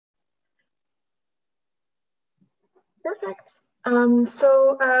Perfect.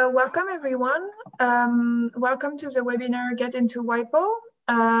 Welcome everyone. Welcome to the webinar Get into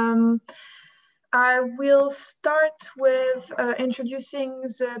WIPO. I will start with introducing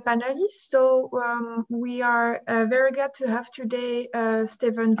the panelists. We are very glad to have today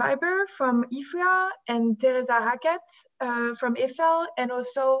Steven Weiber from IFRIA and Teresa Hackett from EFL, and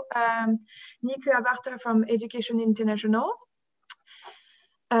also Nicola Barter from Education International.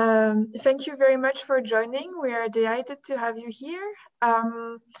 Thank you very much for joining. We are delighted to have you here.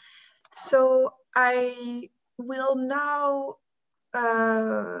 So I will now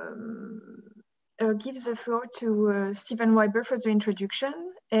give the floor to Steven Weiber for the introduction,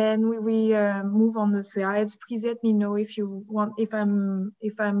 and we move on the slides. Please let me know if you want, if I'm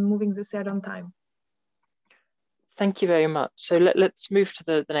moving the slide on time. Thank you very much. So let's move to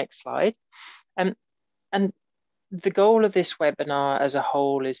the next slide. And the goal of this webinar as a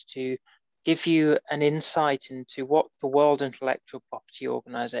whole is to give you an insight into what the World Intellectual Property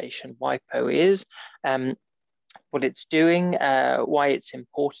Organization, WIPO, is, what it's doing, why it's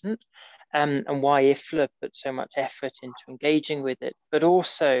important, and why IFLA put so much effort into engaging with it, but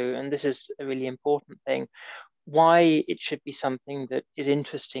also, and this is a really important thing, why it should be something that is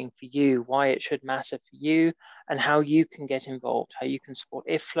interesting for you, why it should matter for you, and how you can get involved, how you can support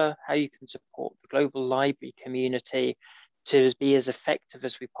IFLA, how you can support the global library community to be as effective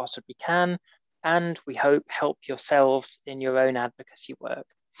as we possibly can, and we hope help yourselves in your own advocacy work.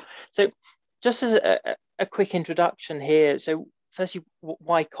 So just as a quick introduction here, so firstly,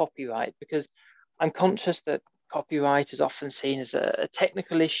 why copyright? Because I'm conscious that copyright is often seen as a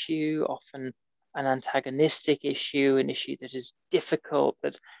technical issue, often an antagonistic issue, an issue that is difficult,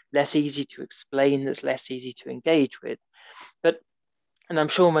 that's less easy to explain, that's less easy to engage with. But, and I'm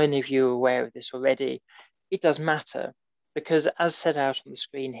sure many of you are aware of this already, it does matter, because as set out on the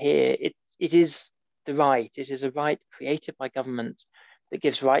screen here, it is the right, it is a right created by government that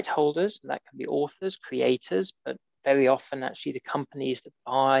gives right holders, and that can be authors, creators, but very often actually the companies that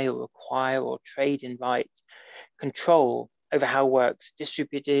buy or acquire or trade in rights, control over how works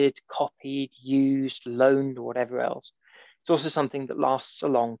distributed, copied, used, loaned, or whatever else. It's also something that lasts a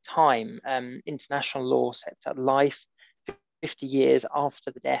long time. International law sets out life 50 years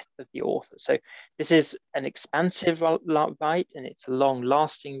after the death of the author. So this is an expansive right, and it's a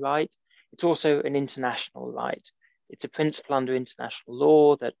long-lasting right. It's also an international right. It's a principle under international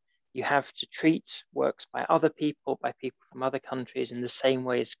law that you have to treat works by other people, by people from other countries, in the same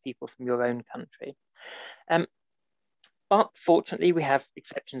way as people from your own country. But fortunately, we have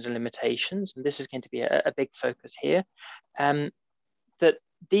exceptions and limitations, and this is going to be a big focus here. That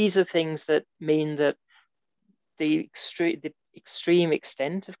these are things that mean that the extreme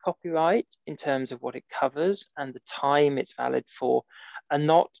extent of copyright in terms of what it covers and the time it's valid for are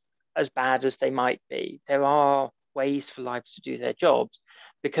not as bad as they might be. There are ways for libraries to do their jobs,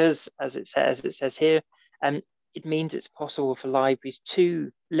 because as it says here, it means it's possible for libraries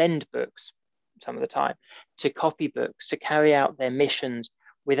to lend books some of the time, to copy books, to carry out their missions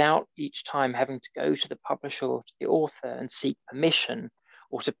without each time having to go to the publisher or to the author and seek permission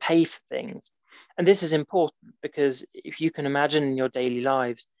or to pay for things. And this is important because if you can imagine in your daily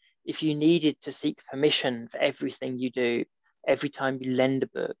lives, if you needed to seek permission for everything you do, every time you lend a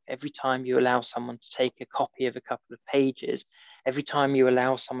book, every time you allow someone to take a copy of a couple of pages, every time you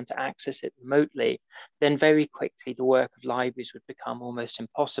allow someone to access it remotely, then very quickly the work of libraries would become almost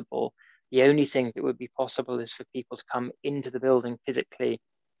impossible. The only thing that would be possible is for people to come into the building physically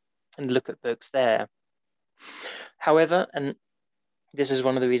and look at books there. However, and this is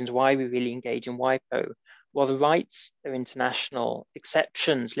one of the reasons why we really engage in WIPO, while the rights are international,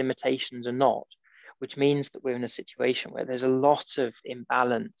 exceptions, limitations are not, which means that we're in a situation where there's a lot of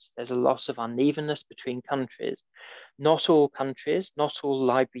imbalance, there's a lot of unevenness between countries. Not all countries, not all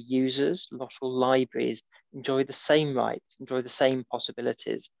library users, not all libraries enjoy the same rights, enjoy the same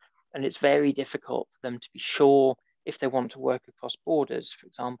possibilities. And it's very difficult for them to be sure if they want to work across borders, for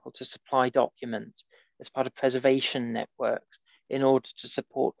example, to supply documents as part of preservation networks in order to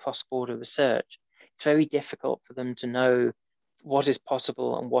support cross-border research. It's very difficult for them to know what is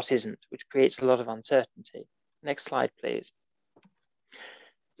possible and what isn't, which creates a lot of uncertainty. Next slide, please.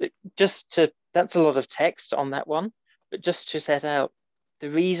 So that's a lot of text on that one, but just to set out the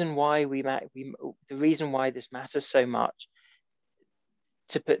reason why this matters so much,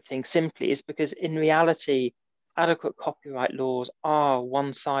 to put things simply, is because in reality, adequate copyright laws are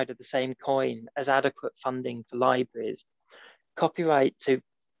one side of the same coin as adequate funding for libraries. Copyright, to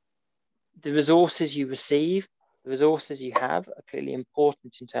the resources you receive, the resources you have are clearly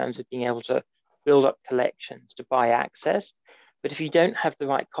important in terms of being able to build up collections, to buy access. But if you don't have the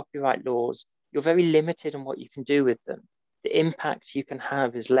right copyright laws, you're very limited on what you can do with them. The impact you can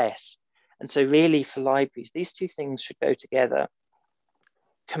have is less. And so really for libraries, these two things should go together.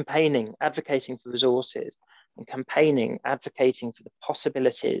 Campaigning, advocating for resources, and campaigning, advocating for the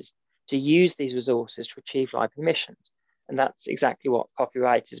possibilities to use these resources to achieve library missions. And that's exactly what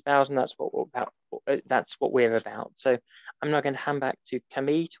copyright is about, and that's what we're about. So I'm now going to hand back to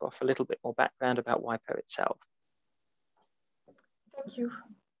Camille to offer a little bit more background about WIPO itself. Thank you.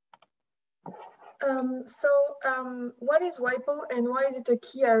 What is WIPO and why is it a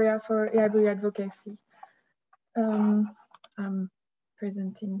key area for library advocacy? I'm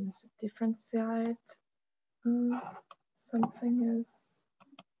presenting this different slide. Something is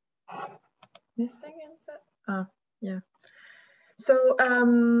missing in that. Yeah. So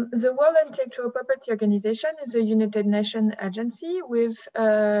the World Intellectual Property Organization is a United Nations agency with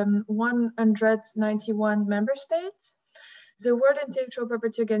 191 member states. The World Intellectual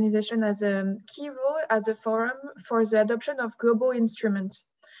Property Organization has a key role as a forum for the adoption of global instruments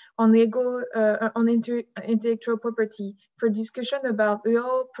on intellectual property for discussion about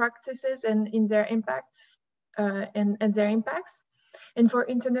law practices and in their impacts and their impacts, and for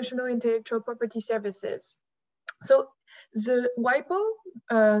international intellectual property services. So the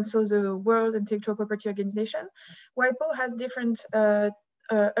WIPO, so the World Intellectual Property Organization, WIPO has different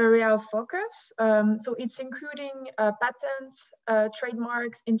area of focus. So it's including patents,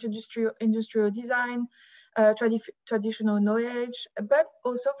 trademarks, industrial design, traditional knowledge, but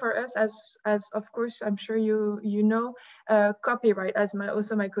also for us as of course, I'm sure you know, copyright, as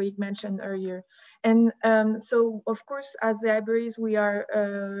also my colleague mentioned earlier. And so of course, as libraries, we are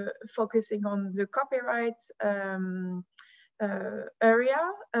focusing on the copyright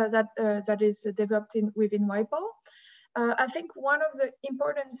area that is developed within WIPO. I think one of the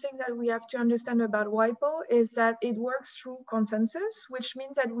important things that we have to understand about WIPO is that it works through consensus, which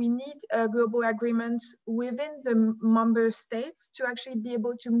means that we need a global agreement within the member states to actually be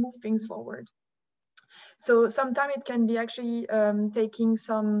able to move things forward. So sometimes it can be actually taking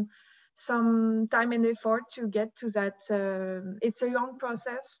some time and effort to get to that. It's a long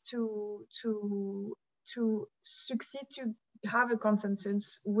process to succeed to have a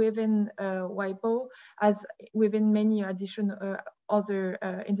consensus within WIPO, as within many additional other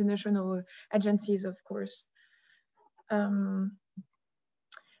international agencies, of course.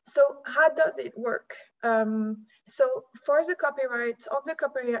 So how does it work? So for the copyright, on the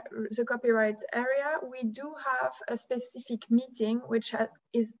copyright area, we do have a specific meeting which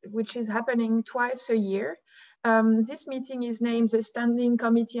is happening twice a year. This meeting is named the Standing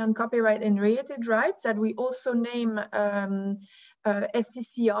Committee on Copyright and Related Rights, that we also name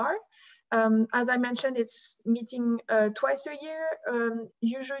SCCR. As I mentioned, it's meeting twice a year.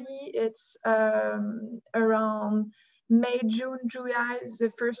 Usually it's around May, June, July is the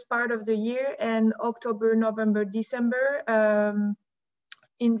first part of the year, and October, November, December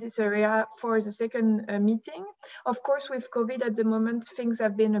in this area for the second meeting. Of course, with COVID at the moment, things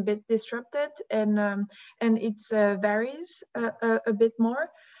have been a bit disrupted, and it varies a bit more.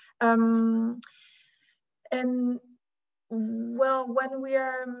 And well, when we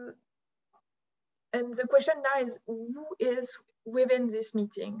are, and the question now is, who is within this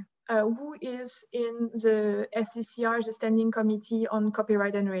meeting? Who is in the SCCR, the Standing Committee on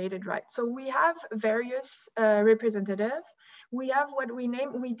Copyright and Related Rights? So we have various representatives. We have what we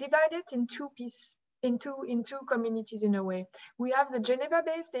divide it in two communities in a way. We have the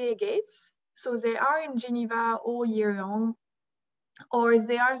Geneva-based delegates. So they are in Geneva all year long, or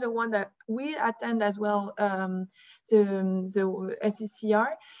they are the one that we attend as well, the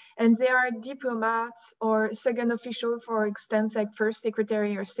SCCR, and they are diplomats or second official, for instance, like first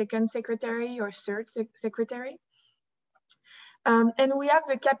secretary or second secretary or third secretary. And we have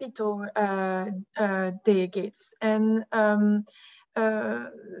the capital delegates, and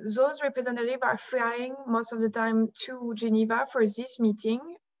those representatives are flying most of the time to Geneva for this meeting,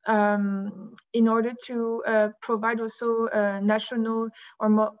 in order to provide also national or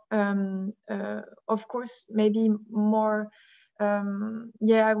more, of course, maybe more,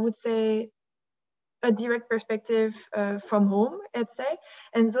 yeah, I would say a direct perspective from home, let's say.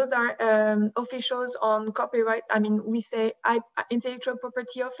 And those are officials on copyright. I mean, we say intellectual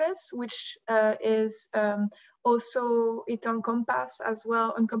property office, which is also, it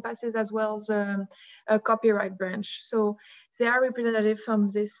encompasses as well the copyright branch. So they are representative from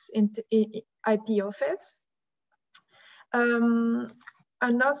this IP office.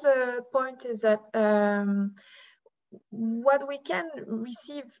 Another point is that what we can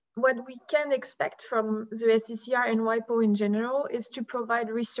expect from the SCCR and WIPO in general is to provide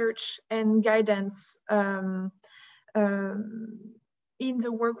research and guidance in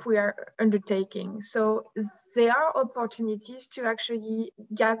the work we are undertaking. So there are opportunities to actually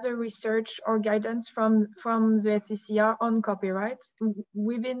gather research or guidance from the SCCR on copyright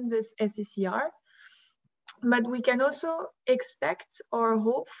within this SCCR. But we can also expect or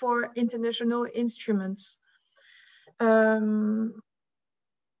hope for international instruments. And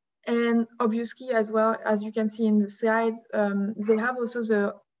obviously, as well, as you can see in the slides, they have also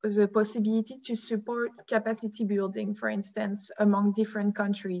the possibility to support capacity building, for instance, among different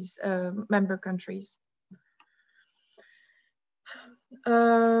countries, member countries.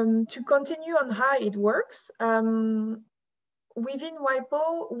 To continue on how it works, within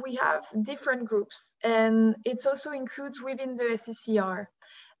WIPO, we have different groups, and it also includes within the SCCR.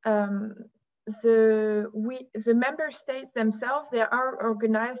 The member states themselves, they are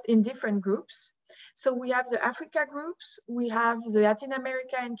organized in different groups. So we have the Africa groups, we have the Latin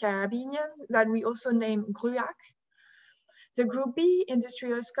America and Caribbean that we also name GRUAC. The Group B,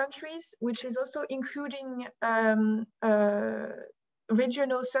 industrialized countries, which is also including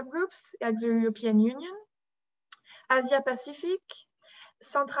regional subgroups like the European Union, Asia Pacific,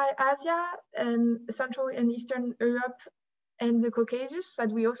 Central Asia, and Central and Eastern Europe and the Caucasus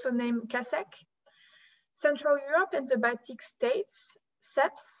that we also name CASEC, Central Europe and the Baltic states,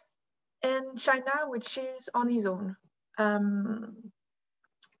 CEPS, and China, which is on its own.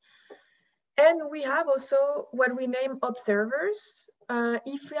 And we have also what we name observers.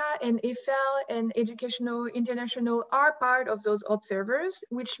 IFRA and EFL and Educational International are part of those observers,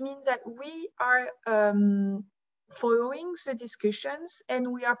 which means that we are following the discussions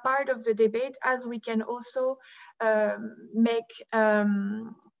and we are part of the debate, as we can also make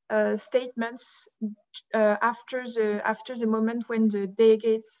statements after the moment when the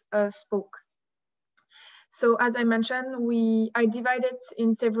delegates spoke. So as I mentioned, I divided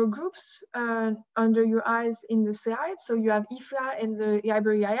in several groups under your eyes in the slide. So you have IFRA and the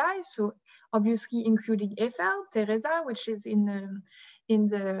library II, so obviously including EFL, Teresa, which is in the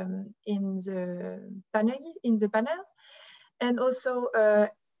panel, and also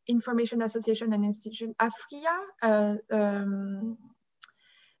Information Association and Institution AFRIA.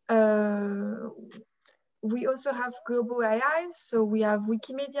 We also have global allies, so we have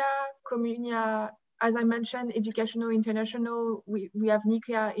Wikimedia, Communia, as I mentioned, Educational International, we have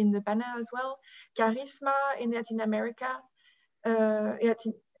NICLEA in the panel as well, Charisma in Latin America,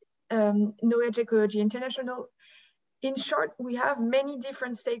 Knowledge Ecology International. In short, we have many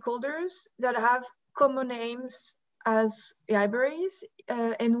different stakeholders that have common aims as libraries,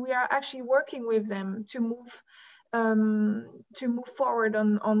 and we are actually working with them to move forward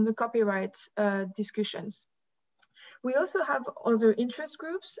on the copyright discussions. We also have other interest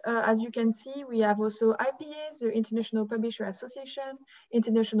groups. As you can see, we have also IPA, the International Publisher Association,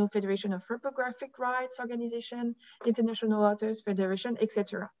 International Federation of Reprographic Rights Organization, International Authors Federation,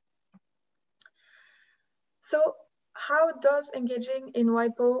 etc. So how does engaging in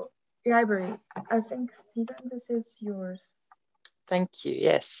WIPO library? I think, Stephen, this is yours. Thank you.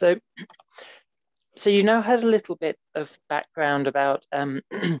 Yes. So you now had a little bit of background about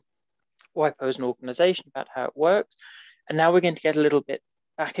WIPO as an organization, about how it works. And now we're going to get a little bit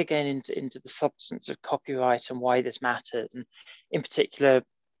back again into the substance of copyright and why this matters. And in particular,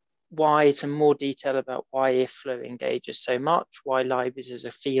 why some more detail about why IFLA engages so much, why libraries as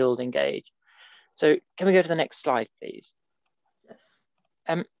a field engage. So can we go to the next slide, please?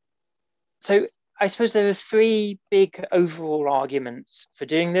 Yes. So I suppose there are three big overall arguments for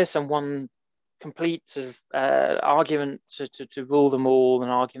doing this, and one complete sort of argument to rule them all, an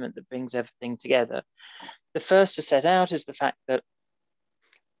argument that brings everything together. The first to set out is the fact that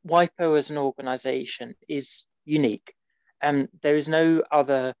WIPO as an organization is unique. There is no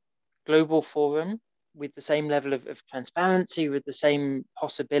other global forum with the same level of transparency, with the same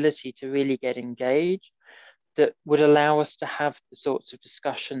possibility to really get engaged, that would allow us to have the sorts of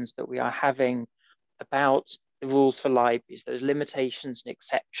discussions that we are having about the rules for libraries, those limitations and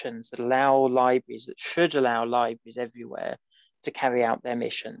exceptions that allow libraries, that should allow libraries everywhere to carry out their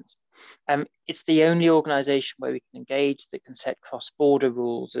missions. It's the only organization where we can engage that can set cross-border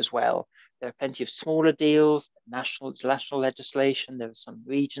rules as well. There are plenty of smaller deals, national legislation, there are some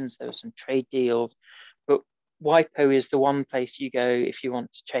regions, there are some trade deals, but WIPO is the one place you go if you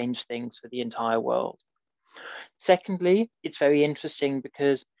want to change things for the entire world. Secondly, it's very interesting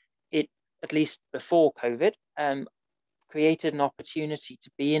because it, at least before COVID, created an opportunity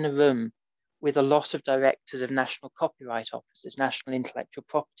to be in a room with a lot of directors of national copyright offices, national intellectual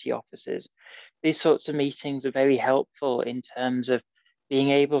property offices. These sorts of meetings are very helpful in terms of being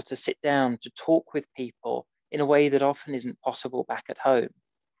able to sit down to talk with people in a way that often isn't possible back at home.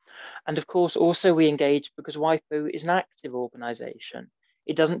 And of course, also we engage because WIPO is an active organization.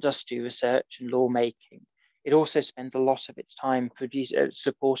 It doesn't just do research and lawmaking. It also spends a lot of its time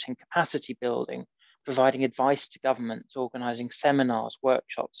supporting capacity building, providing advice to governments, organizing seminars,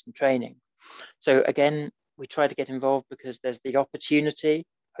 workshops, and training. So again, we try to get involved because there's the opportunity,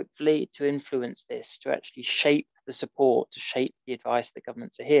 hopefully, to influence this, to actually shape the support, to shape the advice that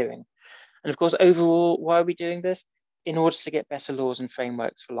governments are hearing. And of course, overall, why are we doing this? In order to get better laws and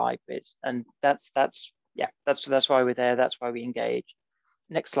frameworks for libraries. And that's why we're there. That's why we engage.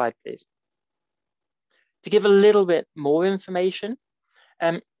 Next slide, please. To give a little bit more information.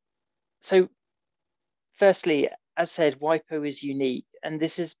 So firstly, as said, WIPO is unique. And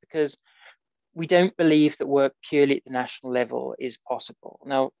this is because we don't believe that work purely at the national level is possible.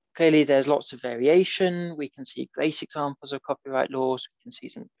 Now, clearly there's lots of variation. We can see great examples of copyright laws. We can see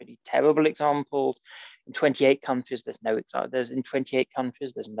some pretty terrible examples. In 28 countries, there's no example. In 28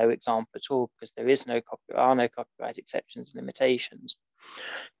 countries, there's no example at all because there is no copyright exceptions and limitations.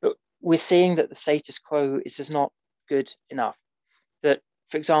 But we're seeing that the status quo is not good enough. That,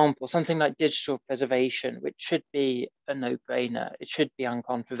 for example, something like digital preservation, which should be a no-brainer, it should be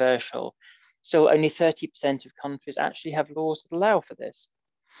uncontroversial. So only 30% of countries actually have laws that allow for this.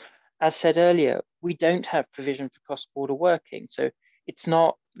 As said earlier, we don't have provision for cross-border working. So it's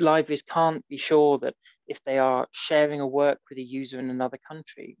not, libraries can't be sure that if they are sharing a work with a user in another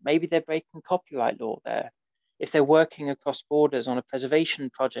country, maybe they're breaking copyright law there. If they're working across borders on a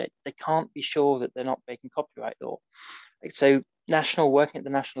preservation project, they can't be sure that they're not breaking copyright law. So working at the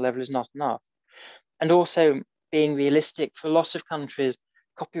national level is not enough. And also being realistic, for a lot of countries,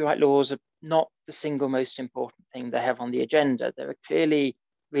 copyright laws are not the single most important thing they have on the agenda. There are clearly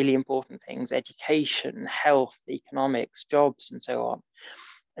really important things: education, health, economics, jobs, and so on.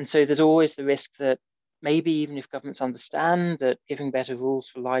 And so there's always the risk that maybe even if governments understand that giving better rules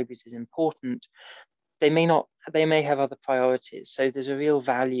for libraries is important, they may have other priorities. So there's a real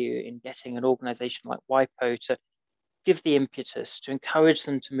value in getting an organization like WIPO to give the impetus, to encourage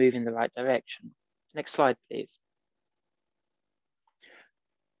them to move in the right direction. Next slide, please.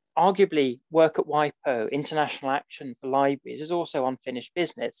 Arguably, work at WIPO, International Action for Libraries, is also unfinished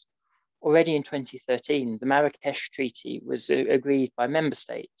business. Already in 2013, the Marrakesh Treaty was agreed by member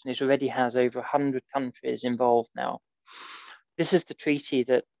states, and it already has over 100 countries involved now. This is the treaty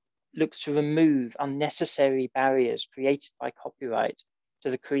that looks to remove unnecessary barriers created by copyright to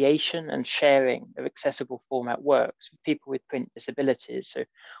the creation and sharing of accessible format works for people with print disabilities. So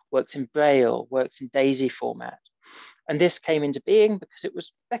works in Braille, works in DAISY format. And this came into being because it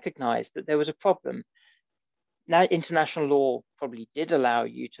was recognized that there was a problem. Now, international law probably did allow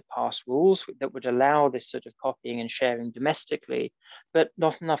you to pass rules that would allow this sort of copying and sharing domestically, but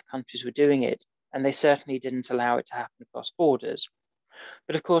not enough countries were doing it. And they certainly didn't allow it to happen across borders.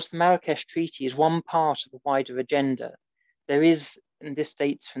 But of course, the Marrakesh Treaty is one part of a wider agenda. There is, and this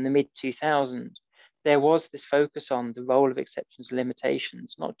dates from the mid-2000s, there was this focus on the role of exceptions and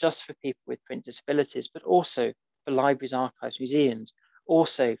limitations, not just for people with print disabilities, but also for libraries, archives, museums,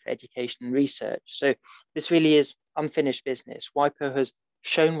 also for education and research. So this really is unfinished business. WIPO has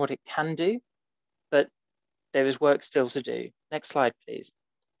shown what it can do, but there is work still to do. Next slide, please.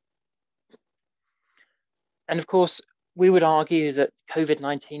 And of course, we would argue that the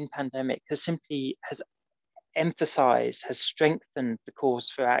COVID-19 pandemic has emphasized, has strengthened the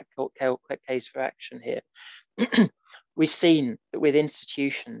case for action here. We've seen that with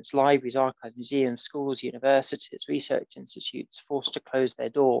institutions, libraries, archives, museums, schools, universities, research institutes forced to close their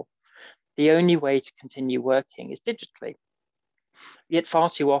door, the only way to continue working is digitally. Yet far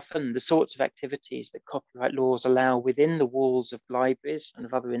too often, the sorts of activities that copyright laws allow within the walls of libraries and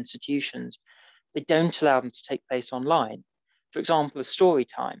of other institutions, they don't allow them to take place online. For example, a story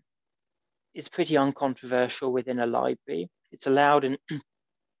time is pretty uncontroversial within a library. It's allowed in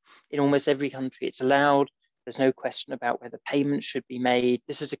almost every country. It's allowed. There's no question about whether payments should be made.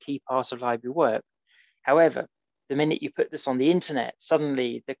 This is a key part of library work. However, the minute you put this on the internet,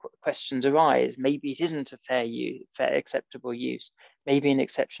 suddenly the questions arise. Maybe it isn't a fair, acceptable use. Maybe an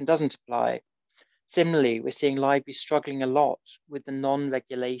exception doesn't apply. Similarly, we're seeing libraries struggling a lot with the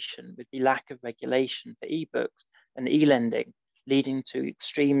non-regulation, with the lack of regulation for ebooks and e-lending, leading to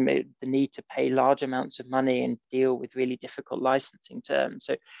the need to pay large amounts of money and deal with really difficult licensing terms.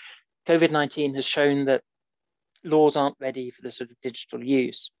 So COVID-19 has shown that laws aren't ready for the sort of digital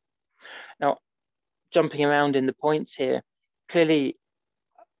use. Now, jumping around in the points here, clearly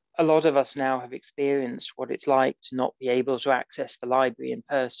a lot of us now have experienced what it's like to not be able to access the library in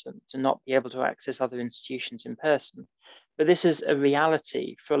person, to not be able to access other institutions in person. But this is a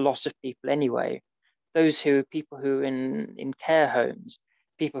reality for a lot of people anyway. People who are in care homes,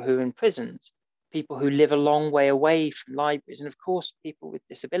 people who are imprisoned, people who live a long way away from libraries, and of course, people with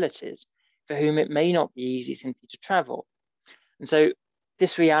disabilities for whom it may not be easy simply to travel. And so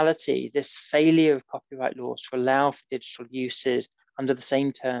this reality, this failure of copyright laws to allow for digital uses under the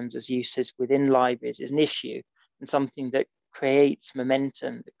same terms as uses within libraries is an issue and something that creates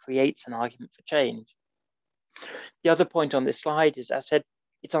momentum, that creates an argument for change. The other point on this slide is, as I said,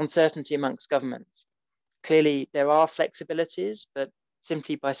 it's uncertainty amongst governments. Clearly, there are flexibilities, but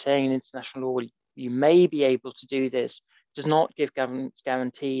simply by saying in international law, you may be able to do this, does not give governments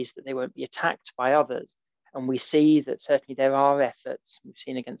guarantees that they won't be attacked by others. And we see that certainly there are efforts, we've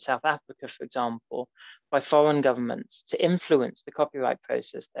seen against South Africa, for example, by foreign governments to influence the copyright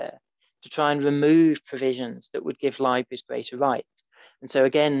process there, to try and remove provisions that would give libraries greater rights. And so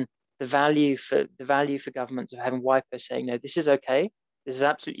again, the value for governments of having WIPO saying, no, this is okay, this is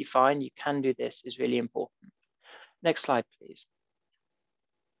absolutely fine, you can do this, is really important. Next slide, please.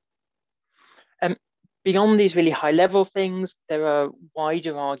 Beyond these really high level things, there are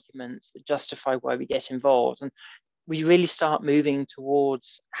wider arguments that justify why we get involved. And we really start moving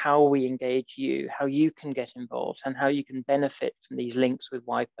towards how we engage you, how you can get involved, and how you can benefit from these links with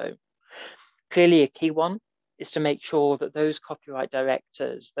WIPO. Clearly, a key one is to make sure that those copyright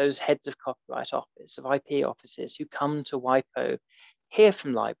directors, those heads of copyright office, of IP offices who come to WIPO hear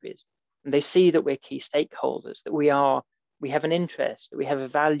from libraries, and they see that we're key stakeholders, that we have an interest, that we have a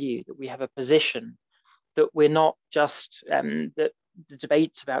value, that we have a position, that we're not just, that the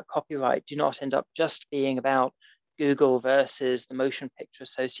debates about copyright do not end up just being about Google versus the Motion Picture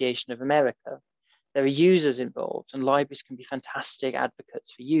Association of America. There are users involved, and libraries can be fantastic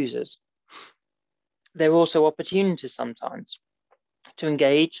advocates for users. There are also opportunities sometimes to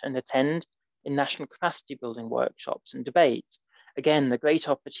engage and attend in national capacity building workshops and debates. Again, the great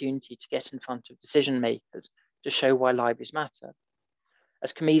opportunity to get in front of decision makers to show why libraries matter.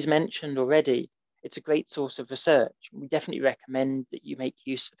 As Camille's mentioned already, it's a great source of research. We definitely recommend that you make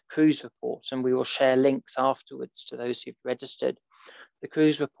use of the Cruise report, and we will share links afterwards to those who've registered. The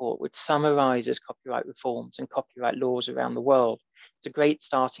Cruise report, which summarizes copyright reforms and copyright laws around the world, it's a great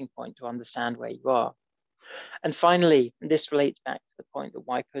starting point to understand where you are. And finally, and this relates back to the point that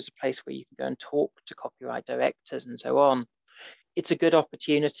WIPO is a place where you can go and talk to copyright directors and so on. It's a good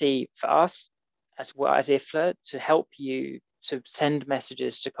opportunity for us at IFLA to help you to send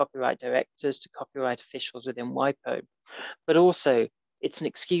messages to copyright directors, to copyright officials within WIPO, but also it's an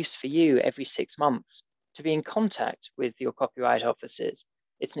excuse for you every 6 months to be in contact with your copyright offices.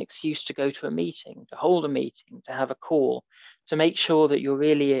 It's an excuse to go to a meeting, to hold a meeting, to have a call, to make sure that you're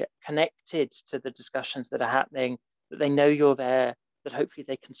really connected to the discussions that are happening, that they know you're there, that hopefully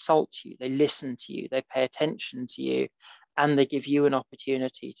they consult you, they listen to you, they pay attention to you, and they give you an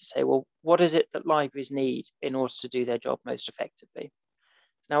opportunity to say, well, what is it that libraries need in order to do their job most effectively?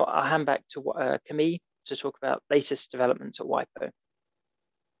 Now I'll hand back to Camille to talk about latest developments at WIPO.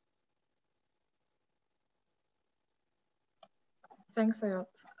 Thanks a lot.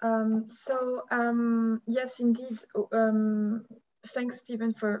 Yes, indeed. Thanks,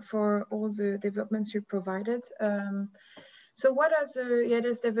 Stephen, for all the developments you provided. So what are the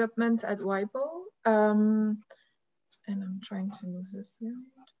latest developments at WIPO? And I'm trying to move this slide.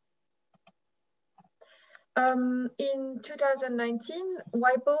 In 2019,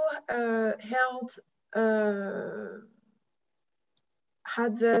 WIPO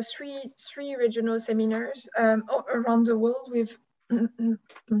had three regional seminars around the world with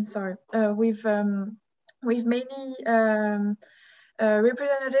with many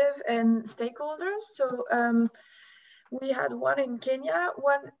representatives and stakeholders. So we had one in Kenya,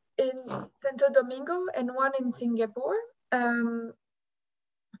 one in Santo Domingo, and one in Singapore.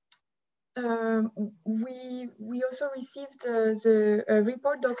 We also received the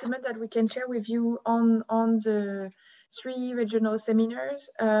report document that we can share with you on the 3 regional seminars.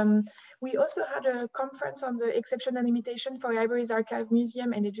 We also had a conference on the exception and limitation for libraries, archive,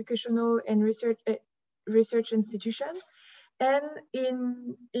 museum, and educational and research institution. And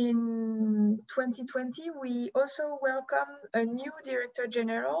in 2020, we also welcomed a new Director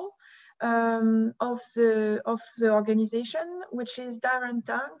General of the organization, which is Darren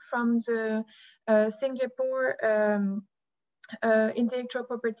Tang from the Singapore Intellectual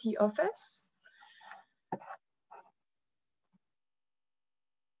Property Office.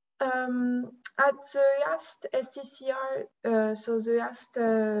 At the last STCR, so the last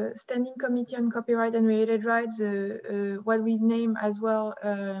Standing Committee on Copyright and Related Rights, what we name as well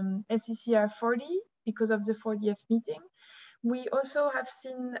STCR 40 because of the 40th meeting, we also have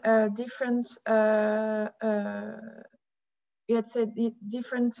seen different, let's say,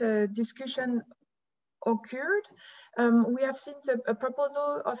 different discussion occurred. We have seen a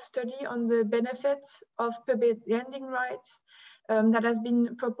proposal of study on the benefits of public lending rights that has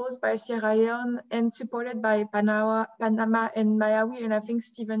been proposed by Sierra Leone and supported by Panama and Malawi. And I think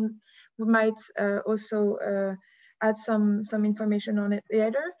Stephen might also add some information on it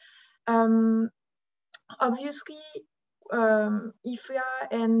later. Obviously, IFRIA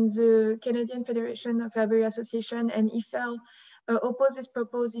and the Canadian Federation of Library Association and IFEL oppose this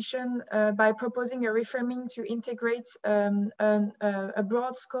proposition by proposing a reframing to integrate a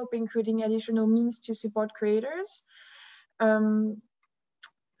broad scope, including additional means to support creators.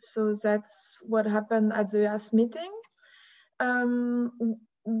 So that's what happened at the last meeting.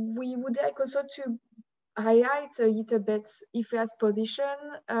 We would like also to highlight a little bit IFRIA's position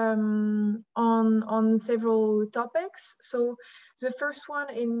on several topics. So the first one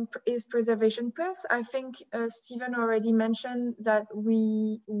is preservation press. I think Stephen already mentioned that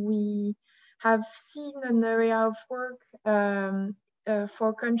we have seen an area of work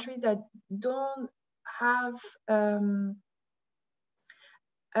for countries that don't have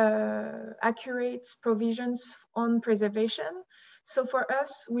accurate provisions on preservation. So for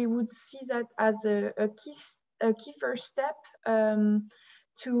us, we would see that as a key first step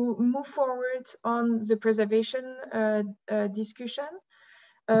to move forward on the preservation discussion.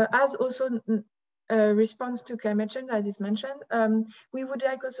 As also a response to climate change, as is mentioned, we would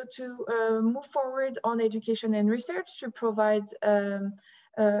like also to move forward on education and research to provide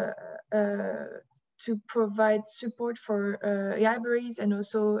support for libraries and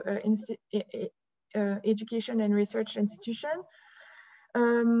also education and research institutions.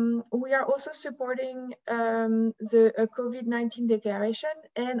 We are also supporting the COVID-19 declaration.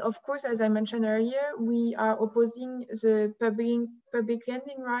 And of course, as I mentioned earlier, we are opposing the public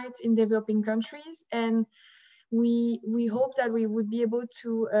lending rights in developing countries. And we hope that we would be able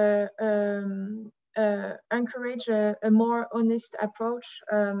to encourage a more honest approach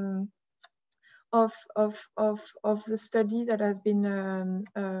of the study that has been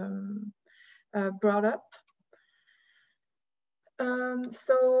brought up.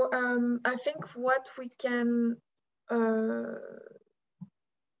 I think what we can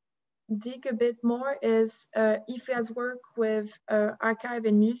dig a bit more is IFRIA's work with archive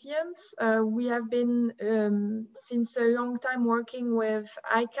and museums. We have been since a long time working with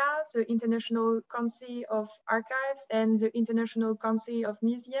ICA, the International Council of Archives, and the International Council of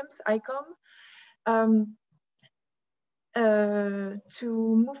Museums, ICOM.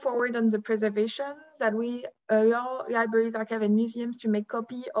 To move forward on the preservation, that we allow libraries, archives, and museums to make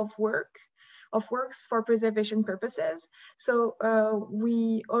copy of works for preservation purposes. So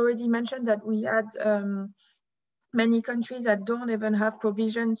we already mentioned that we had many countries that don't even have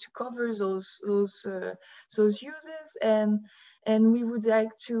provision to cover those uses, and we would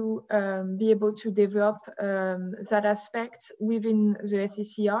like to be able to develop that aspect within the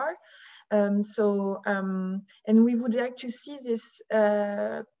SCCR. And we would like to see this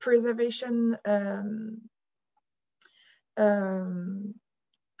preservation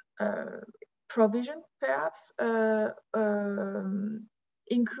provision, perhaps,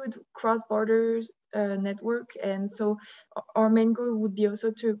 include cross-border network. And so our main goal would be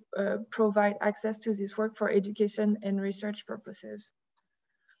also to provide access to this work for education and research purposes.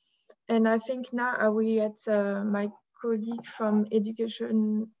 And I think now I will get my colleague from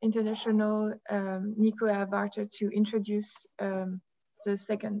Education International, Nicola Varter, to introduce the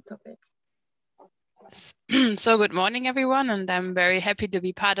second topic. So good morning, everyone, and I'm very happy to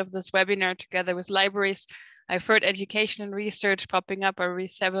be part of this webinar together with libraries. I've heard education and research popping up already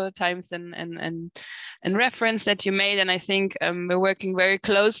several times in reference that you made, and I think we're working very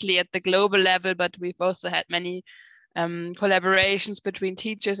closely at the global level, but we've also had many collaborations between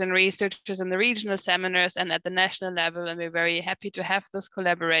teachers and researchers in the regional seminars and at the national level, and we're very happy to have this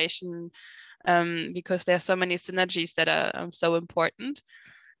collaboration because there are so many synergies that are so important.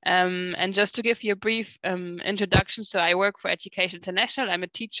 And just to give you a brief introduction, so I work for Education International. I'm a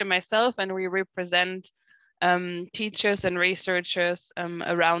teacher myself, and we represent teachers and researchers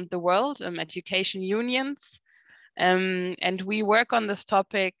around the world, education unions. And we work on this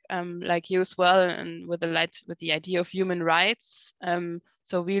topic like you as well, and with the idea of human rights.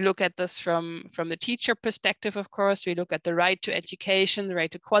 So we look at this from the teacher perspective, of course. We look at the right to education, the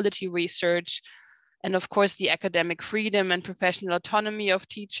right to quality research, and of course the academic freedom and professional autonomy of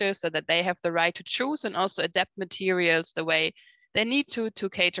teachers, so that they have the right to choose and also adapt materials the way they need to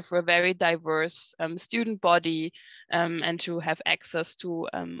cater for a very diverse student body and to have access to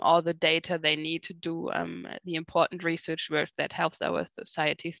all the data they need to do the important research work that helps our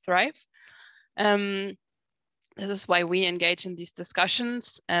societies thrive. The This is why we engage in these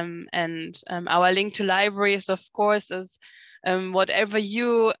discussions. Our link to libraries, of course, is whatever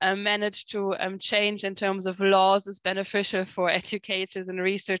you manage to change in terms of laws is beneficial for educators and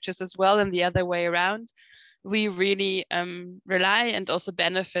researchers as well, and the other way around. We really rely and also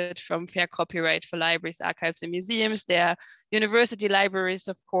benefit from fair copyright for libraries, archives, and museums. There are university libraries,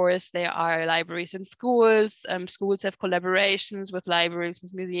 of course. There are libraries in schools. Schools have collaborations with libraries,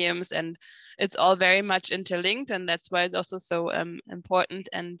 with museums, and it's all very much interlinked. And that's why it's also so important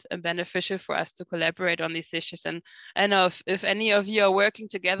and beneficial for us to collaborate on these issues. And I know if any of you are working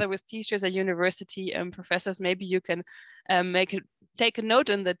together with teachers at university professors, maybe you can take a note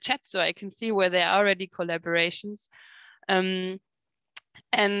in the chat so I can see where there are already collaborations. And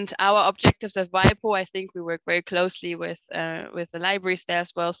our objectives at WIPO, I think we work very closely with the libraries there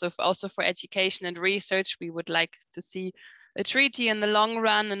as well. So also for education and research, we would like to see a treaty in the long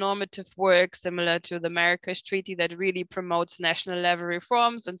run, a normative work similar to the Marrakesh Treaty that really promotes national level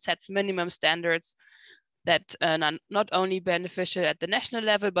reforms and sets minimum standards that are not only beneficial at the national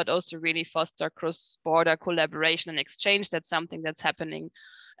level, but also really foster cross-border collaboration and exchange. That's something that's happening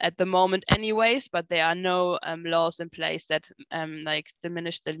at the moment anyways, but there are no laws in place that like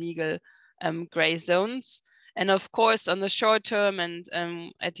diminish the legal gray zones. And of course, on the short term, and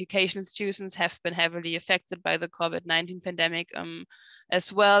education institutions have been heavily affected by the COVID-19 pandemic,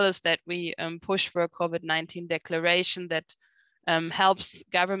 as well as that we push for a COVID-19 declaration that helps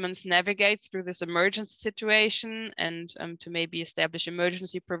governments navigate through this emergency situation and to maybe establish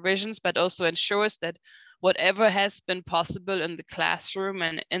emergency provisions, but also ensures that whatever has been possible in the classroom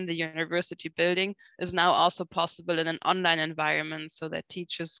and in the university building is now also possible in an online environment, so that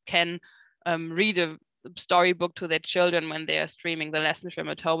teachers can read a storybook to their children when they are streaming the lessons from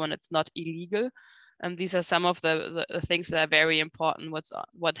at home and it's not illegal. And these are some of the things that are very important.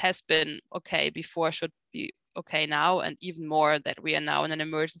 What has been okay before should be okay now, and even more that we are now in an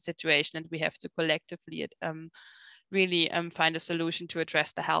emergency situation and we have to collectively really find a solution to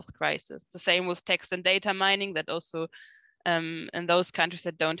address the health crisis. The same with text and data mining, that also in those countries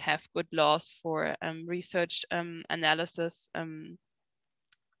that don't have good laws for research analysis,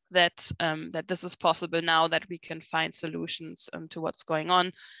 that this is possible now, that we can find solutions to what's going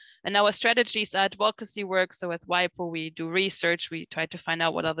on. And our strategies are advocacy work. So at WIPO, we do research. We try to find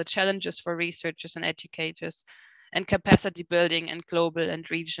out what are the challenges for researchers and educators, and capacity building and global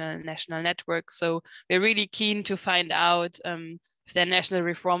and regional and national networks. So we're really keen to find out if there are national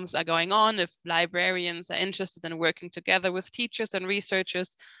reforms are going on, if librarians are interested in working together with teachers and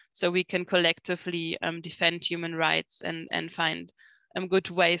researchers, so we can collectively defend human rights and find good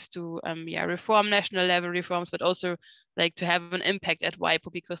ways to reform national level reforms, but also like to have an impact at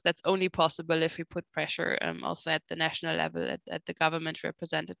WIPO, because that's only possible if we put pressure also at the national level, at the government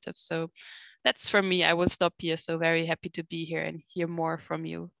representatives. So that's from me. I will stop here. So very happy to be here and hear more from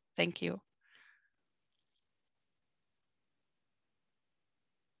you. Thank you.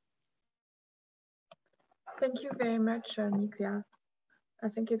 Thank you very much, Nicola. I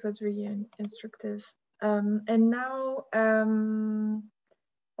think it was really instructive. And now,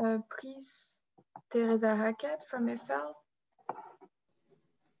 please, Teresa Hackett from EFL.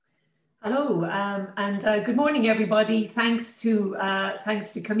 Hello, and good morning, everybody. Thanks to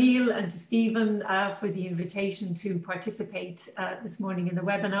Camille and to Stephen for the invitation to participate this morning in the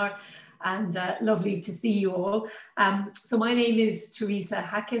webinar, and lovely to see you all. So my name is Teresa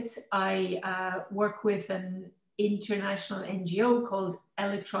Hackett. I work with an international NGO called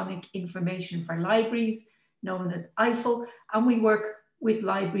Electronic Information for Libraries, known as WIPO, and we work with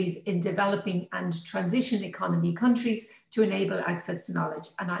libraries in developing and transition economy countries to enable access to knowledge.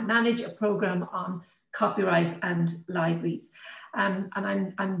 And I manage a program on copyright and libraries. And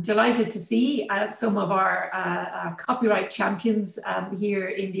I'm delighted to see some of our copyright champions here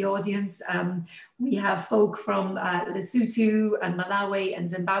in the audience. We have folk from Lesotho and Malawi and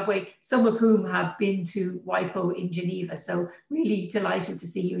Zimbabwe, some of whom have been to WIPO in Geneva. So really delighted to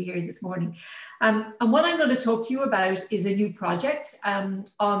see you here this morning. And what I'm going to talk to you about is a new project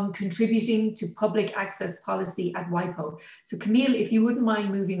on contributing to public access policy at WIPO. So Camille, if you wouldn't mind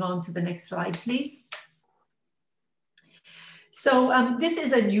moving on to the next slide, please. So this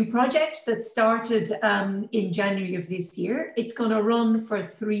is a new project that started in January of this year. It's going to run for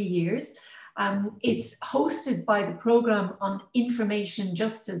 3 years. It's hosted by the Program on Information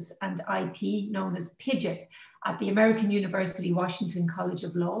Justice and IP, known as PIJIP, at the American University Washington College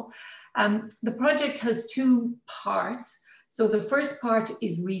of Law. The project has 2 parts. So the first part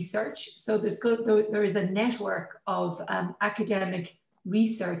is research. So there is a network of academic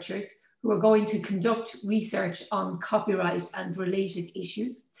researchers who are going to conduct research on copyright and related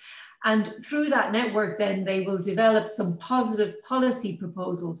issues. And through that network, then they will develop some positive policy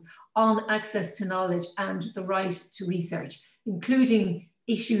proposals on access to knowledge and the right to research, including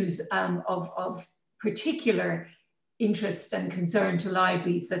issues of particular interest and concern to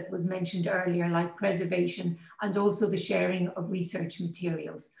libraries that was mentioned earlier, like preservation and also the sharing of research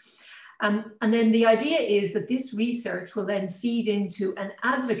materials. And then the idea is that this research will then feed into an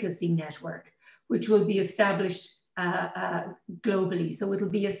advocacy network, which will be established globally. So it'll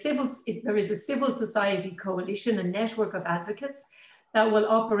be there is a civil society coalition, a network of advocates that will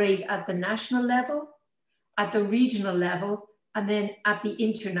operate at the national level, at the regional level, and then at the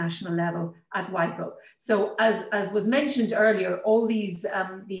international level at WIPO. So as was mentioned earlier, all these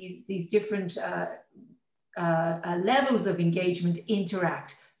different levels of engagement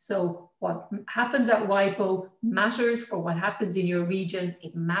interact. So what happens at WIPO matters for what happens in your region,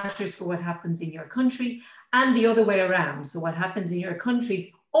 it matters for what happens in your country, and the other way around. So what happens in your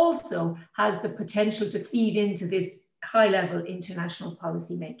country also has the potential to feed into this high-level international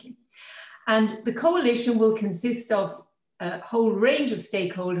policy making. And the coalition will consist of a whole range of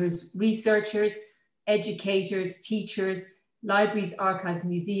stakeholders: researchers, educators, teachers, libraries, archives,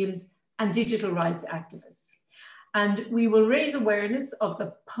 museums, and digital rights activists. And we will raise awareness of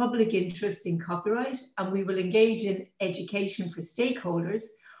the public interest in copyright, and we will engage in education for stakeholders,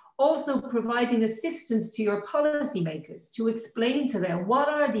 also providing assistance to your policymakers to explain to them what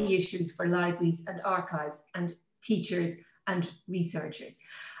are the issues for libraries and archives and teachers and researchers.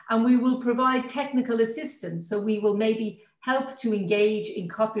 And we will provide technical assistance. So we will maybe help to engage in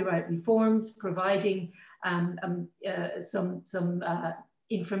copyright reforms, providing some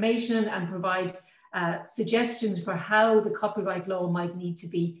information and provide suggestions for how the copyright law might need to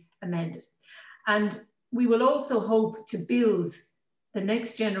be amended. And we will also hope to build the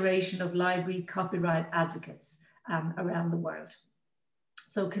next generation of library copyright advocates around the world.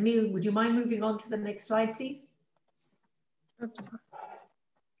 So Camille, would you mind moving on to the next slide, please? Oops.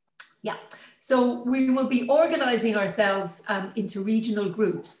 Yeah, so we will be organizing ourselves into regional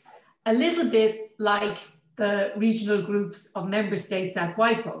groups, a little bit like the regional groups of member states at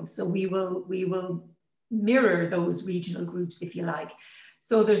WIPO. So we will mirror those regional groups, if you like.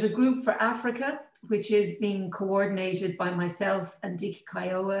 So there's a group for Africa, which is being coordinated by myself and Dick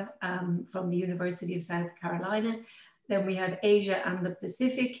Kiowa from the University of South Carolina. Then we have Asia and the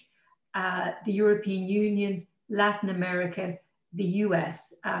Pacific, the European Union, Latin America, the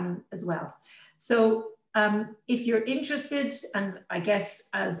US as well. So if you're interested, and I guess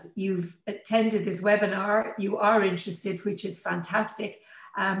as you've attended this webinar, you are interested, which is fantastic,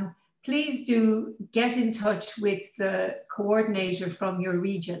 please do get in touch with the coordinator from your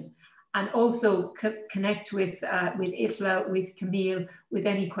region, and also connect with IFLA, with Camille, with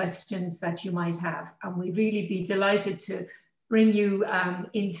any questions that you might have. And we'd really be delighted to bring you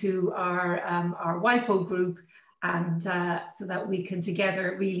into our WIPO group, and so that we can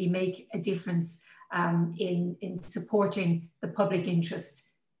together really make a difference in supporting the public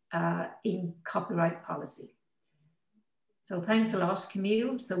interest in copyright policy. So thanks a lot,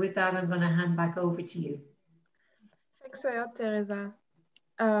 Camille. So with that, I'm going to hand back over to you. Thanks a lot, Teresa.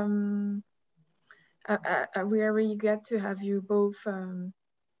 We are really glad to have you both,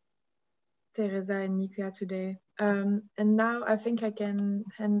 Teresa and Nika, today. And now I think I can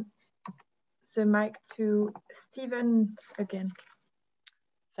hand the mic to Stephen again.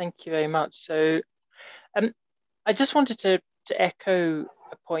 Thank you very much. So I just wanted to echo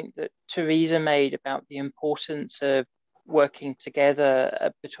a point that Teresa made about the importance of working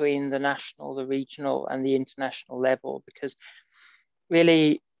together between the national, the regional, and the international level, because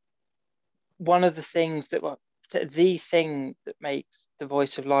really one of the things that, the thing that makes the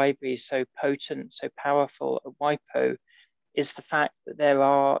voice of libraries so potent, so powerful at WIPO is the fact that there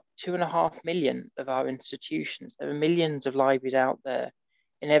are 2.5 million of our institutions. There are millions of libraries out there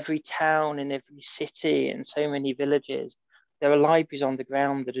in every town, in every city, in so many villages. There are libraries on the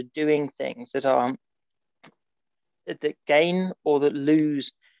ground that are doing things that gain or that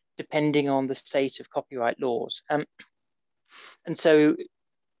lose depending on the state of copyright laws. And so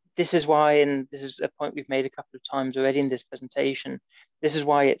this is why, and this is a point we've made a couple of times already in this presentation, this is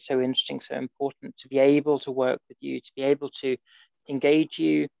why it's so interesting, so important to be able to work with you, to be able to engage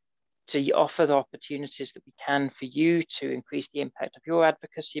you, to offer the opportunities that we can for you to increase the impact of your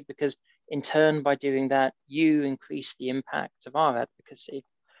advocacy, because in turn, by doing that, you increase the impact of our advocacy.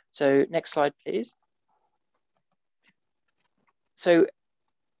 So next slide, please. So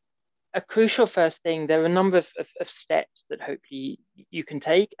a crucial first thing, there are a number of steps that hopefully you can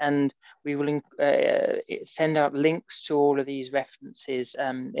take, and we will send out links to all of these references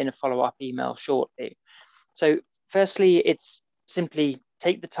in a follow-up email shortly. So firstly, it's simply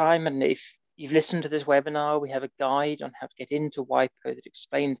take the time, and if you've listened to this webinar, we have a guide on how to get into WIPO that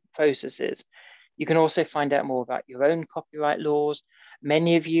explains the processes. You can also find out more about your own copyright laws.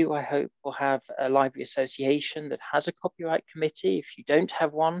 Many of you, I hope, will have a library association that has a copyright committee. If you don't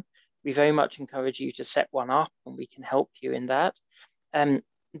have one, we very much encourage you to set one up, and we can help you in that.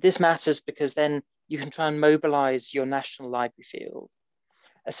 This matters because then you can try and mobilize your national library field.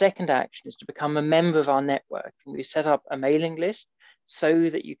 A second action is to become a member of our network, and we set up a mailing list so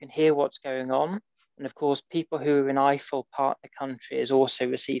that you can hear what's going on. And of course, people who are in IFL partner countries also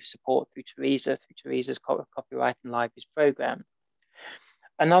receive support through Teresa's Copyright and Libraries program.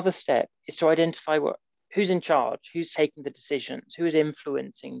 Another step is to identify who's in charge, who's taking the decisions, who is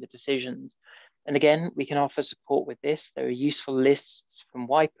influencing the decisions. And again, we can offer support with this. There are useful lists from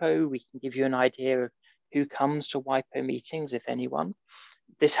WIPO. We can give you an idea of who comes to WIPO meetings, if anyone.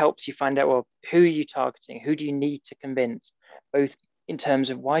 This helps you find out, well, who are you targeting? Who do you need to convince, both in terms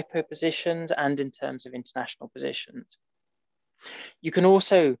of WIPO positions and in terms of international positions? You can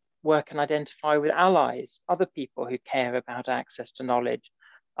also work and identify with allies, other people who care about access to knowledge,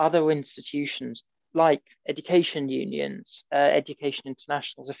 other institutions like education unions, education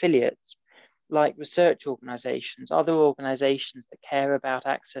internationals affiliates, like research organizations, other organizations that care about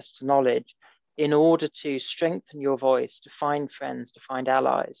access to knowledge, in order to strengthen your voice, to find friends, to find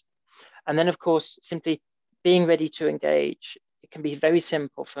allies. And then, of course, simply being ready to engage. It can be very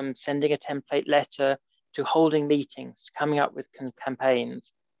simple, from sending a template letter to holding meetings, to coming up with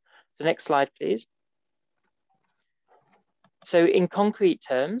campaigns. So next slide, please. So in concrete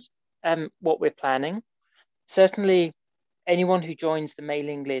terms, what we're planning, certainly anyone who joins the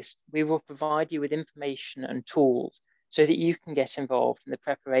mailing list, we will provide you with information and tools so that you can get involved in the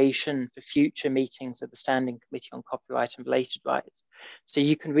preparation for future meetings of the Standing Committee on Copyright and Related Rights. So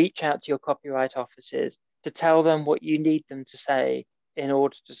you can reach out to your copyright offices to tell them what you need them to say in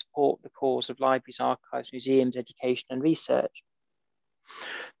order to support the cause of libraries, archives, museums, education and research.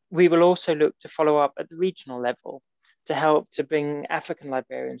 We will also look to follow up at the regional level to help to bring African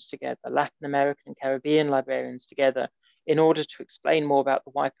librarians together, Latin American and Caribbean librarians together, in order to explain more about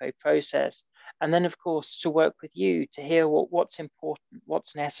the WIPO process. And then, of course, to work with you to hear what's important,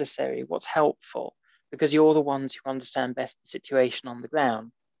 what's necessary, what's helpful, because you're the ones who understand best the situation on the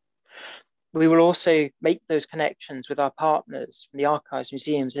ground. We will also make those connections with our partners from the archives,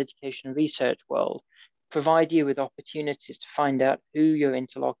 museums, education and research world, provide you with opportunities to find out who your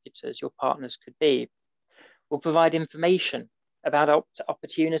interlocutors, your partners could be. We'll provide information about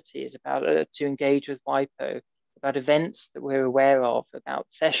opportunities, about to engage with WIPO, about events that we're aware of, about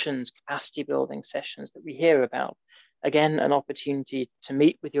sessions, capacity building sessions that we hear about. Again, an opportunity to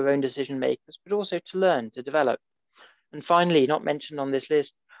meet with your own decision makers, but also to learn, to develop. And finally, not mentioned on this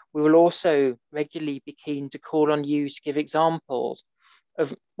list, we will also regularly be keen to call on you to give examples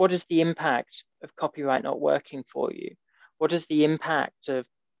of what is the impact of copyright not working for you? What is the impact of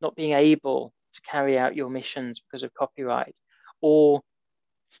not being able to carry out your missions because of copyright, or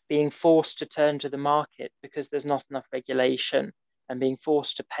being forced to turn to the market because there's not enough regulation, and being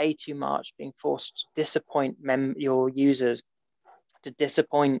forced to pay too much, being forced to disappoint your users, to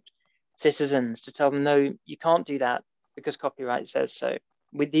disappoint citizens, to tell them, no, you can't do that because copyright says so.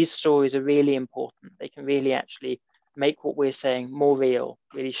 These stories are really important. They can really actually make what we're saying more real,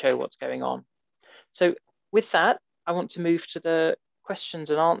 really show what's going on. So with that, I want to move to the questions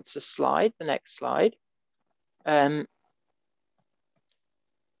and answers slide, the next slide.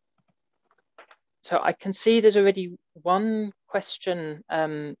 So I can see there's already one question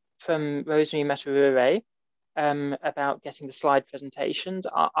from Rosemary Matarure about getting the slide presentations.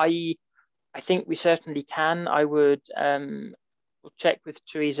 I think we certainly can. I would we'll check with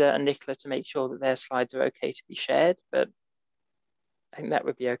Teresa and Nicola to make sure that their slides are okay to be shared, but I think that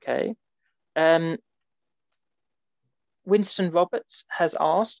would be okay. Winston Roberts has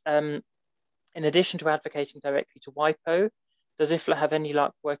asked, in addition to advocating directly to WIPO, does IFLA have any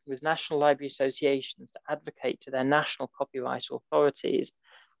luck working with national library associations to advocate to their national copyright authorities?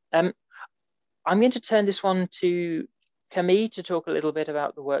 I'm going to turn this one to Camille to talk a little bit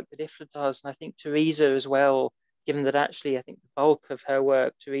about the work that IFLA does, and I think Teresa as well, given that actually I think the bulk of her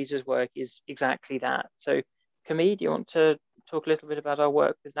work, Teresa's work, is exactly that. So Camille, do you want to talk a little bit about our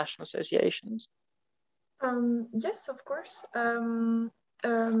work with national associations? Yes, of course.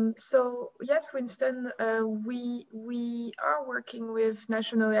 So yes, Winston, we are working with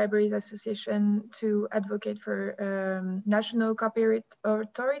National Libraries Association to advocate for national copyright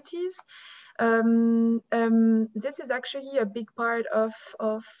authorities. This is actually a big part of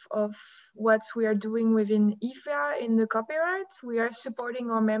what we are doing within IFA in the copyright. We are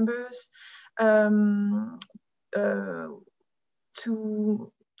supporting our members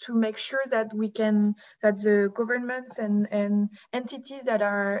to make sure that that the governments and entities that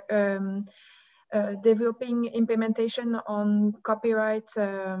are developing implementation on copyright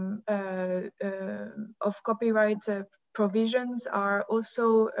of copyright provisions are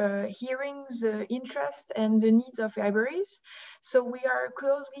also hearing the interest and the needs of libraries. So we are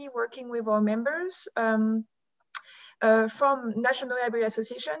closely working with our members from National Library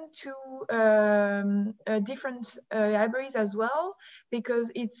Association to different libraries as well,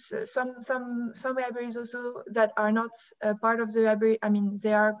 because it's some libraries also that are not part of the library. I mean,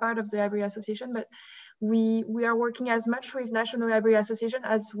 they are part of the Library Association, but we are working as much with National Library Association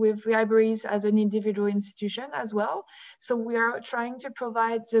as with libraries as an individual institution as well. So we are trying to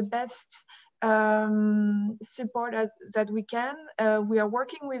provide the best support that we can. We are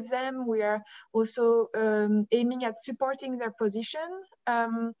working with them. We are also aiming at supporting their position.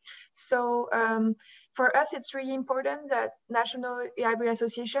 For us, it's really important that National Library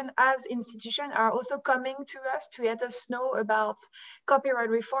Association as institution are also coming to us to let us know about copyright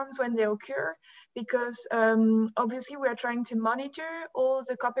reforms when they occur, because obviously we are trying to monitor all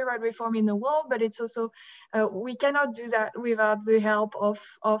the copyright reform in the world, but it's also, we cannot do that without the help of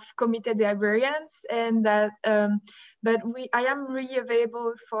committed librarians, and that, but I am really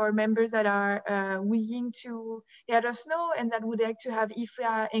available for members that are willing to let us know and that would like to have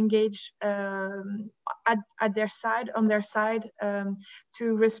IFRA engage at their side, on their side,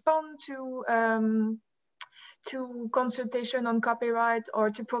 to respond to consultation on copyright or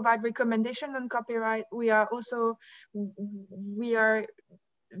to provide recommendation on copyright. We are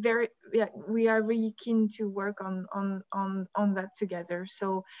really keen to work on that together.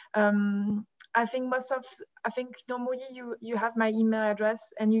 So I think normally you have my email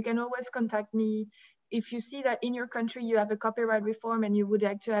address, and you can always contact me if you see that in your country you have a copyright reform and you would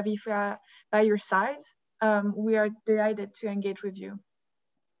like to have IFRA by your side. We are delighted to engage with you.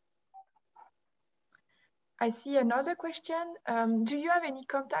 I see another question. Do you have any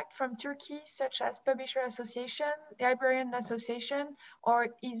contact from Turkey, such as Publisher Association, Librarian Association, or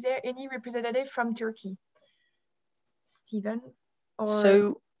is there any representative from Turkey? Stephen?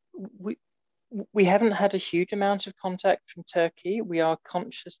 So we haven't had a huge amount of contact from Turkey. We are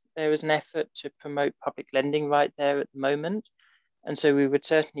conscious that there is an effort to promote public lending right there at the moment. And so we would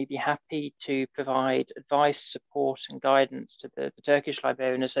certainly be happy to provide advice, support, and guidance to the Turkish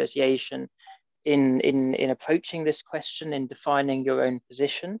Librarian Association in approaching this question, in defining your own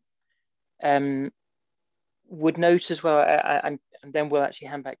position. Would note as well, and then we'll actually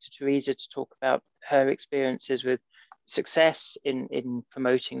hand back to Teresa to talk about her experiences with success in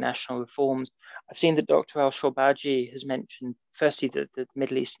promoting national reforms. I've seen that Dr. Al-Shorbaji has mentioned firstly the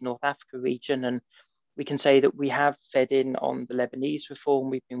Middle East and North Africa region, and we can say that we have fed in on the Lebanese reform.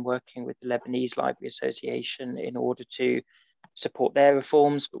 We've been working with the Lebanese Library Association in order to support their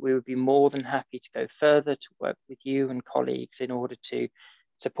reforms, but we would be more than happy to go further to work with you and colleagues in order to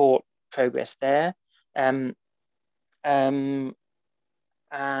support progress there. And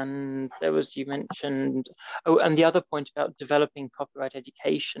there was, you mentioned, and the other point about developing copyright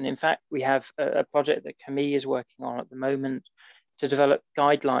education. In fact, we have a project that Camille is working on at the moment to develop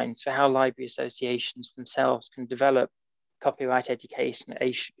guidelines for how library associations themselves can develop copyright education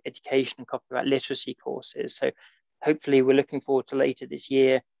and copyright literacy courses. So hopefully we're looking forward to later this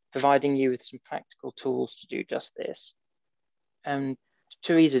year providing you with some practical tools to do just this.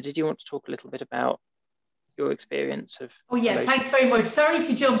 Teresa, did you want to talk a little bit about your experience of? Oh yeah, promoting? Thanks very much. Sorry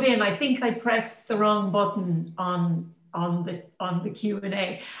to jump in. I think I pressed the wrong button on the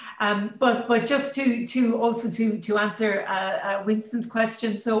Q&A, but just to answer Winston's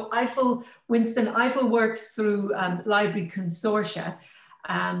question. So IFL works through library consortia,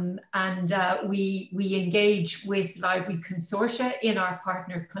 and we engage with library consortia in our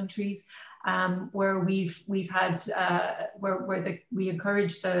partner countries, where we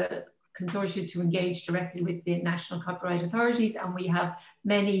encourage the consortia to engage directly with the national copyright authorities, and we have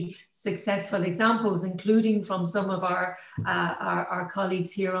many successful examples, including from some of our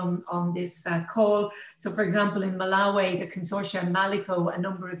colleagues here on this call. So, for example, in Malawi, the consortia Malico a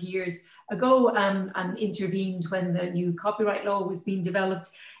number of years ago intervened when the new copyright law was being developed.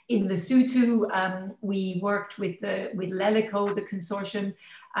 In Lesotho, we worked with Lelico, the consortium,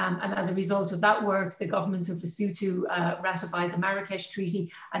 and as a result of that work, the government of Lesotho ratified the Marrakesh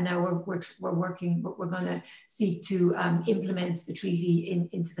Treaty, and now we're going to seek to implement the treaty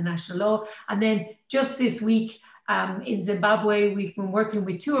into the national law. And then just this week, In Zimbabwe, we've been working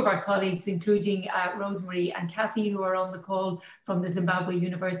with two of our colleagues, including Rosemary and Kathy, who are on the call from the Zimbabwe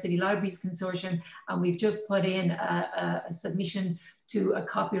University Libraries Consortium, and we've just put in a submission to a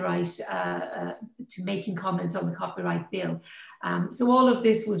copyright, to making comments on the copyright bill. So all of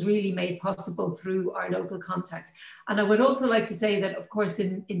this was really made possible through our local contacts. And I would also like to say that, of course,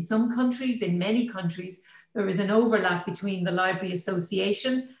 in some countries, in many countries, there is an overlap between the Library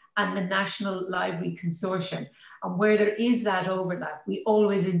Association and the National Library Consortium. And where there is that overlap, we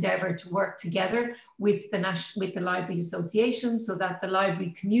always endeavour to work together with the Library Association so that the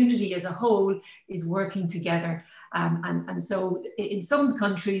library community as a whole is working together. And so in some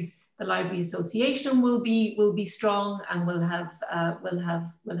countries, the Library Association will be strong and will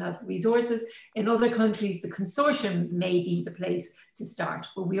have resources. In other countries, the consortium may be the place to start,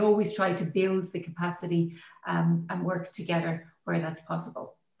 but we always try to build the capacity and work together where that's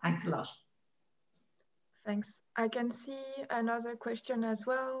possible. Thanks a lot. Thanks. I can see another question as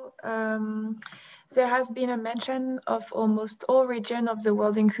well. There has been a mention of almost all regions of the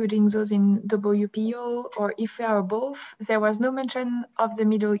world, including those in WIPO or IFA or both. There was no mention of the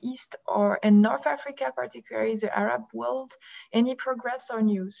Middle East or in North Africa, particularly the Arab world. Any progress or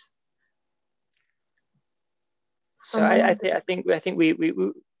news? So I think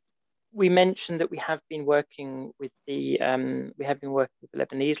we mentioned that we have been working with the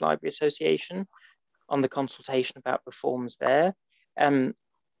Lebanese Library Association on the consultation about reforms there.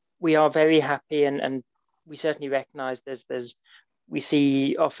 We are very happy, and we certainly recognise we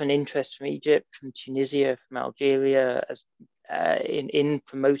see often interest from Egypt, from Tunisia, from Algeria as in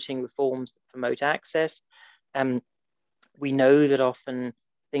promoting reforms that promote access. We know that often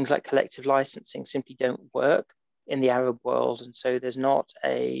things like collective licensing simply don't work in the Arab world, and so there's not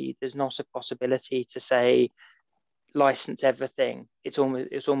a possibility to say license everything. It's almost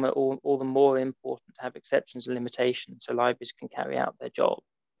all the more important to have exceptions and limitations so libraries can carry out their jobs.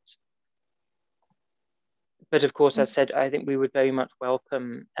 But of course, as said, I think we would very much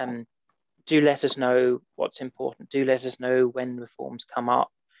welcome. Do let us know what's important. Do let us know when reforms come up,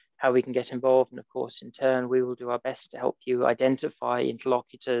 how we can get involved, and of course, in turn, we will do our best to help you identify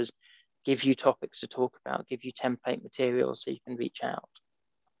interlocutors, give you topics to talk about, give you template materials so you can reach out.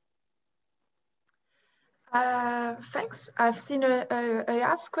 Thanks. I've seen a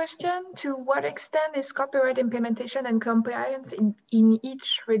last question. To what extent is copyright implementation and compliance in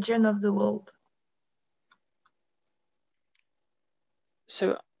each region of the world?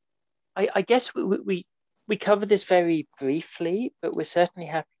 So I guess we covered this very briefly, but we're certainly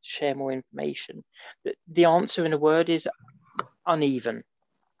happy to share more information. The answer in a word is uneven.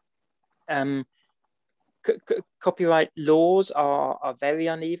 Copyright laws are very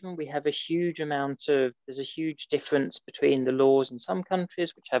uneven. We have there's a huge difference between the laws in some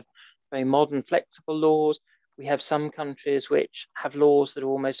countries which have very modern, flexible laws. We have some countries which have laws that are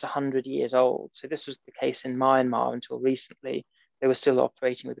almost 100 years old. So this was the case in Myanmar until recently. They were still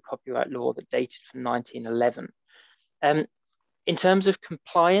operating with a copyright law that dated from 1911. In terms of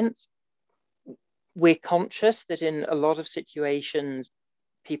compliance, we're conscious that in a lot of situations,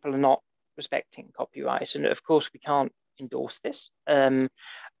 people are not respecting copyright. And of course, we can't endorse this.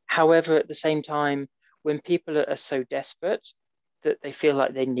 However, at the same time, when people are so desperate that they feel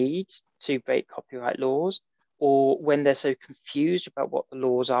like they need to break copyright laws, or when they're so confused about what the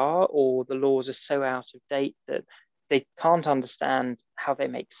laws are, or the laws are so out of date that they can't understand how they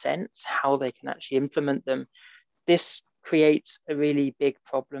make sense, how they can actually implement them, this creates a really big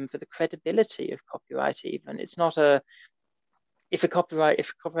problem for the credibility of copyright even. It's not if a copyright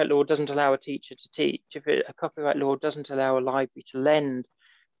law doesn't allow a teacher to teach, if a copyright law doesn't allow a library to lend,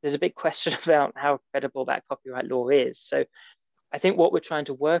 there's a big question about how credible that copyright law is. So I think what we're trying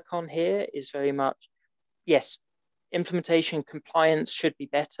to work on here is very much, yes, implementation compliance should be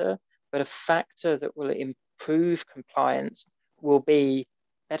better, but a factor that will improve compliance will be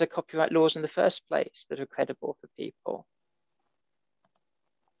better copyright laws in the first place that are credible for people.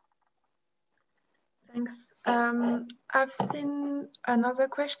 Thanks. I've seen another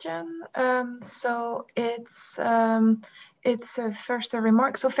question. So it's first a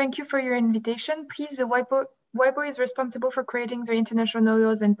remark. So thank you for your invitation. Please, the WIPO is responsible for creating the international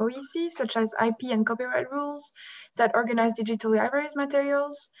laws and policies, such as IP and copyright rules that organize digital libraries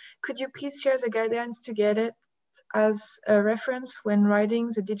materials. Could you please share the guidelines to get it as a reference when writing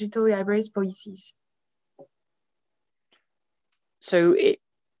the digital libraries policies? So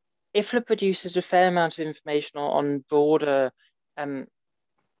IFLA produces a fair amount of information on broader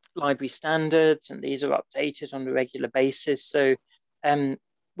library standards, and these are updated on a regular basis. So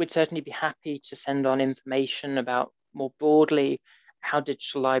we'd certainly be happy to send on information about more broadly how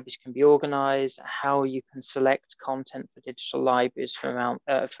digital libraries can be organized, how you can select content for digital libraries from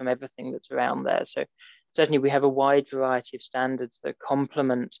everything that's around there. So certainly we have a wide variety of standards that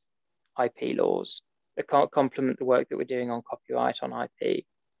complement IP laws, that complement the work that we're doing on copyright on IP.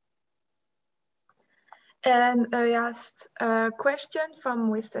 And a last question from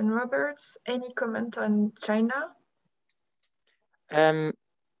Winston Roberts. Any comment on China?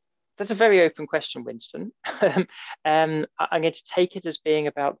 That's a very open question, Winston. I'm going to take it as being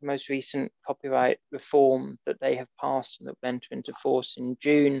about the most recent copyright reform that they have passed and that went into force in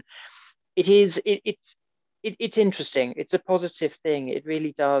June. It's interesting. It's a positive thing. It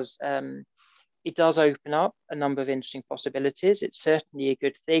really does. It does open up a number of interesting possibilities. It's certainly a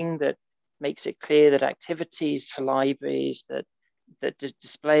good thing that makes it clear that activities for libraries, that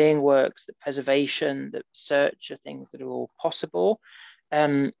displaying works, that preservation, that research are things that are all possible.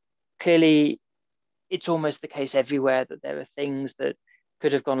 Clearly, it's almost the case everywhere that there are things that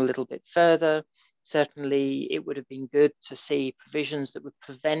could have gone a little bit further. Certainly, it would have been good to see provisions that would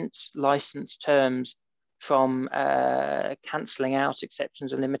prevent license terms from cancelling out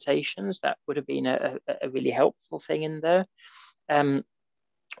exceptions and limitations. That would have been a really helpful thing in there.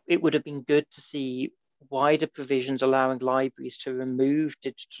 It would have been good to see wider provisions allowing libraries to remove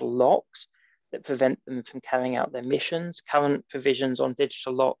digital locks that prevent them from carrying out their missions. Current provisions on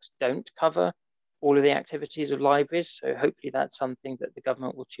digital locks don't cover all of the activities of libraries, so hopefully that's something that the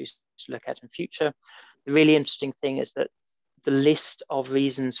government will choose to look at in future. The really interesting thing is that the list of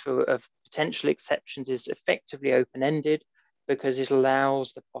reasons of potential exceptions is effectively open-ended, because it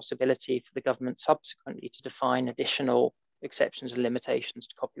allows the possibility for the government subsequently to define additional exceptions and limitations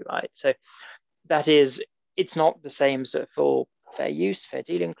to copyright. So that is, it's not the same as a full fair use, fair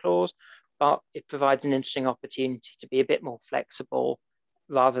dealing clause, but it provides an interesting opportunity to be a bit more flexible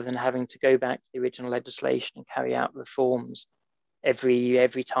rather than having to go back to the original legislation and carry out reforms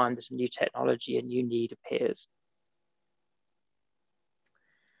every time that a new technology, a new need appears.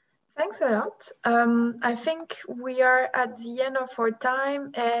 Thanks a lot. I think we are at the end of our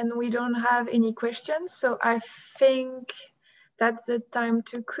time and we don't have any questions. So I think that's the time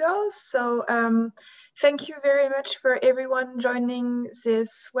to close. So thank you very much for everyone joining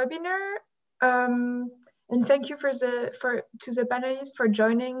this webinar. And thank you to the panelists for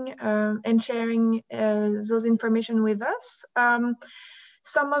joining and sharing those information with us.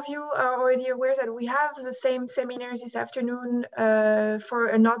 Some of you are already aware that we have the same seminars this afternoon for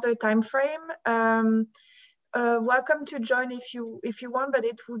another time frame. Welcome to join if you want, but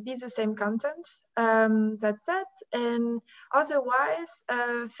it would be the same content. That's that. And otherwise,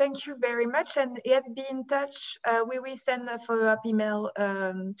 thank you very much, and let's be in touch. We will send a follow-up email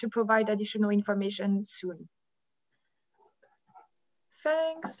to provide additional information soon.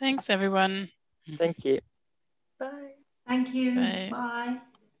 Thanks. Thanks, everyone. Thank you. Bye. Thank you. Bye. Bye.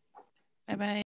 Bye-bye.